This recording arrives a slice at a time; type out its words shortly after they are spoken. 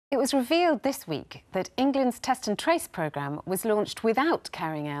It was revealed this week that England's Test and Trace programme was launched without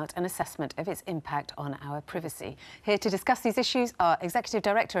carrying out an assessment of its impact on our privacy. Here to discuss these issues are Executive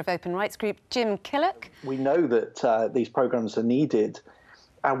Director of Open Rights Group, Jim Killock. We know that these programmes are needed.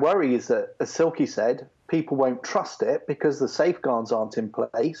 Our worry is that, as Silky said, people won't trust it because the safeguards aren't in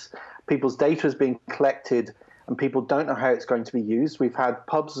place. People's data is being collected and people don't know how it's going to be used. We've had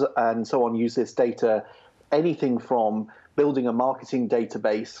pubs and so on use this data, anything from building a marketing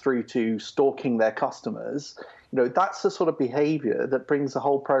database through to stalking their customers. That's the sort of behavior that brings the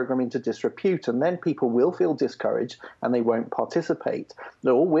whole program into disrepute, and then people will feel discouraged and they won't participate.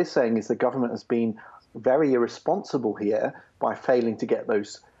 All we're saying is the government has been very irresponsible here by failing to get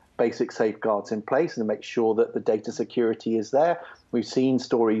those basic safeguards in place and to make sure that the data security is there. We've seen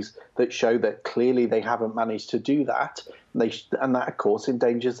stories that show that clearly they haven't managed to do that, and that, of course,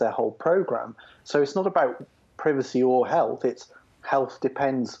 endangers their whole program. So it's not about privacy or health, it's health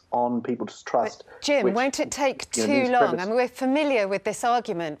depends on people's trust. But Jim, won't it take too long? I mean, we're familiar with this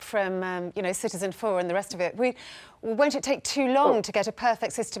argument from, Citizen 4 and the rest of it. Won't it take too long to get a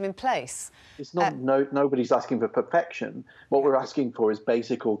perfect system in place? It's not. Nobody's asking for perfection. What we're asking for is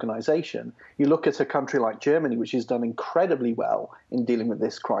basic organisation. You look at a country like Germany, which has done incredibly well in dealing with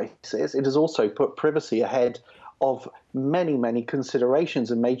this crisis. It has also put privacy ahead of many, many considerations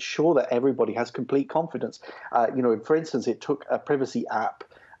and made sure that everybody has complete confidence. For instance, it took a privacy app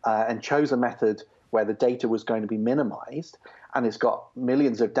and chose a method where the data was going to be minimized, and it's got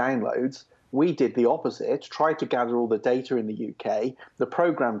millions of downloads. We did the opposite, tried to gather all the data in the UK. The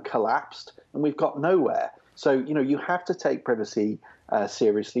program collapsed, and we've got nowhere. So, you have to take privacy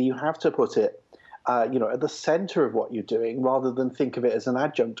seriously. You have to put it at the center of what you're doing rather than think of it as an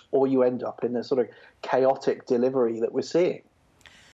adjunct, or you end up in a sort of chaotic delivery that we're seeing.